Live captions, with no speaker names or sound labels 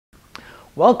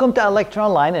Welcome to Lecture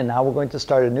Online, and now we're going to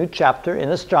start a new chapter in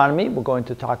astronomy. We're going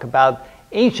to talk about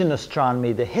ancient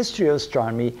astronomy, the history of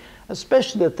astronomy,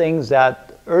 especially the things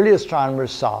that early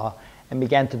astronomers saw and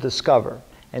began to discover.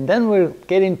 And then we'll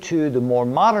get into the more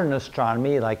modern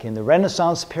astronomy, like in the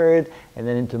Renaissance period, and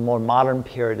then into the more modern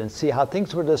period, and see how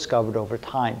things were discovered over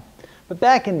time. But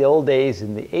back in the old days,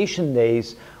 in the ancient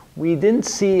days, we didn't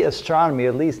see astronomy,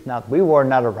 at least not, we were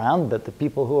not around, but the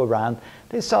people who were around,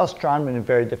 they saw astronomy in a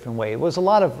very different way. It was a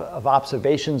lot of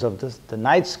observations of the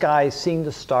night sky, seeing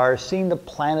the stars, seeing the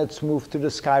planets move through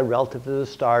the sky relative to the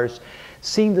stars,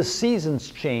 seeing the seasons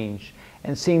change,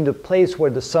 and seeing the place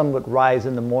where the sun would rise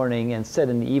in the morning and set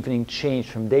in the evening change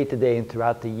from day to day and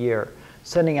throughout the year,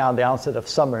 sending out the onset of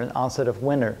summer and onset of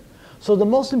winter. So the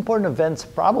most important events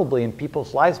probably in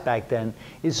people's lives back then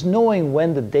is knowing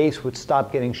when the days would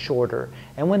stop getting shorter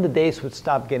and when the days would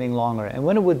stop getting longer and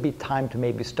when it would be time to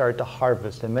maybe start to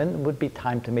harvest and when it would be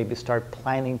time to maybe start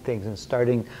planting things and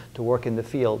starting to work in the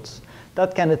fields.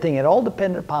 That kind of thing. It all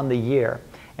depended upon the year.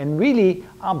 And really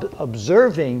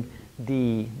observing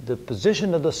the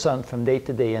position of the sun from day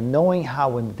to day and knowing how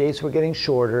when the days were getting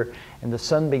shorter and the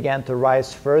sun began to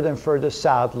rise further and further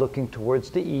south looking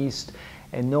towards the east,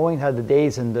 and knowing how the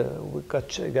days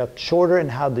got shorter and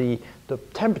how the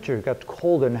temperature got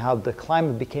colder and how the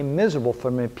climate became miserable for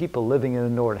many people living in the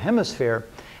northern hemisphere,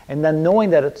 and then knowing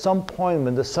that at some point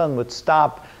when the sun would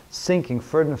stop sinking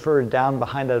further and further down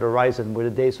behind that horizon where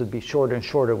the days would be shorter and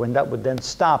shorter, when that would then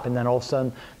stop and then all of a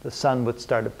sudden the sun would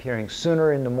start appearing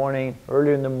sooner in the morning,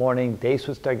 earlier in the morning, days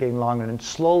would start getting longer, and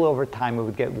slowly over time it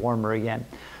would get warmer again.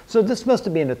 So this must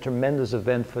have been a tremendous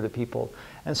event for the people.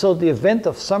 And so the event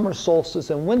of summer solstice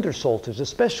and winter solstice,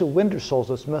 especially winter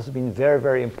solstice, must have been very,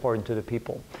 very important to the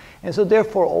people. And so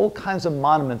therefore all kinds of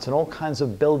monuments and all kinds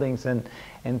of buildings and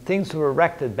things were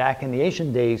erected back in the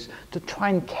ancient days to try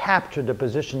and capture the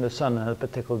position of the sun on a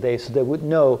particular day so they would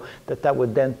know that that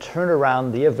would then turn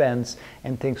around the events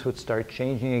and things would start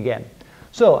changing again.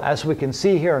 So as we can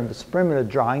see here in this primitive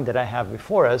drawing that I have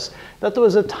before us, that there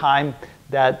was a time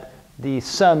that the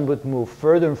sun would move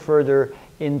further and further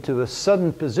into a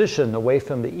southern position away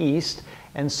from the east,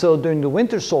 and so during the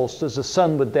winter solstice the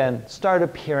sun would then start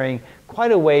appearing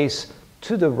quite a ways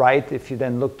to the right. If you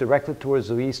then look directly towards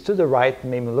the east, to the right,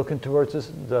 maybe looking towards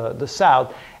the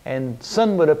south, and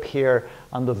sun would appear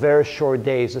on the very short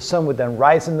days. The sun would then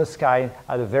rise in the sky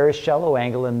at a very shallow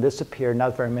angle and disappear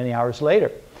not very many hours later.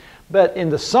 But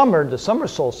in the summer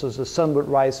solstice, the sun would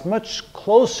rise much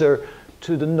closer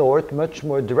to the north, much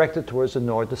more directed towards the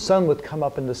north. The sun would come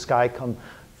up in the sky, come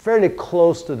fairly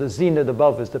close to the zenith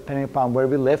above us, depending upon where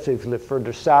we live. If you live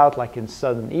further south, like in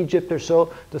southern Egypt or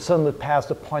so, the sun would pass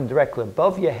the point directly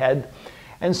above your head.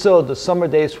 And so the summer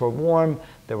days were warm,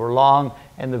 they were long,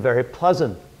 and they're very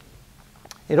pleasant.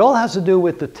 It all has to do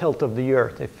with the tilt of the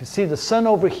earth. If you see the sun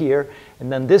over here,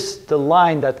 and then the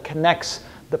line that connects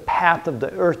the path of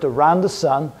the earth around the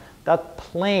sun, that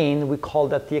plane, we call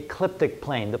that the ecliptic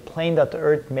plane, the plane that the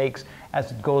earth makes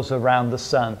as it goes around the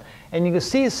sun. And you can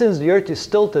see since the earth is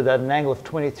tilted at an angle of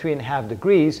 23.5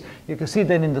 degrees, you can see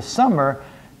that in the summer,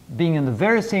 being in the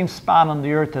very same spot on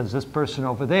the earth as this person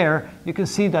over there, you can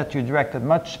see that you're directed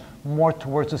much more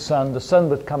towards the sun. The sun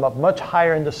would come up much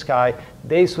higher in the sky,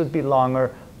 days would be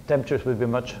longer, temperatures would be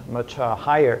much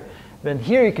higher. Then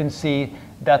here you can see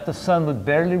that the sun would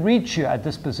barely reach you at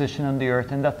this position on the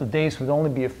earth, and that the days would only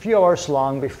be a few hours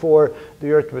long before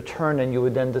the earth would turn and you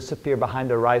would then disappear behind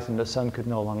the horizon. The sun could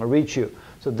no longer reach you.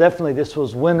 So definitely this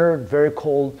was winter, very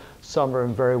cold, summer,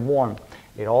 and very warm.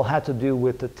 It all had to do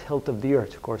with the tilt of the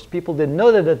earth. Of course, people didn't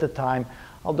know that at the time,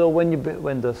 although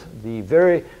when the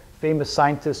very famous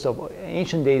scientists of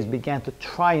ancient days began to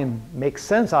try and make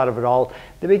sense out of it all,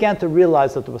 they began to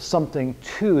realize that there was something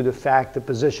to the fact, the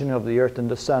position of the earth and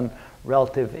the sun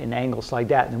relative in angles like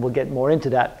that, and we'll get more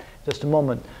into that in just a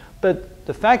moment. But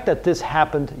the fact that this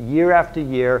happened year after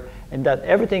year, and that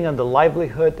everything on the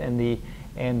livelihood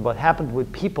and what happened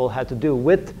with people had to do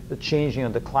with the changing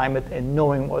of the climate and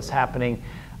knowing what was happening.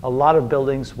 A lot of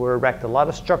buildings were erected, a lot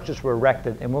of structures were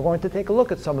erected, and we're going to take a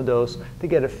look at some of those to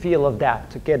get a feel of that,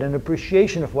 to get an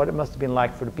appreciation of what it must have been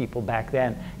like for the people back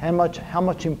then, and how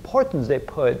much importance they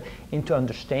put into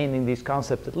understanding these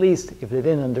concepts, at least if they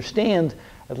didn't understand,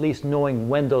 at least knowing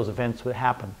when those events would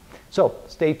happen. So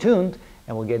stay tuned,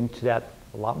 and we'll get into that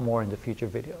a lot more in the future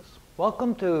videos.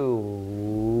 Welcome to...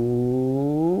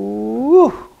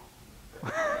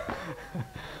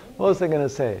 What was I going to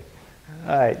say?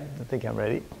 All right, I think I'm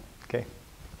ready.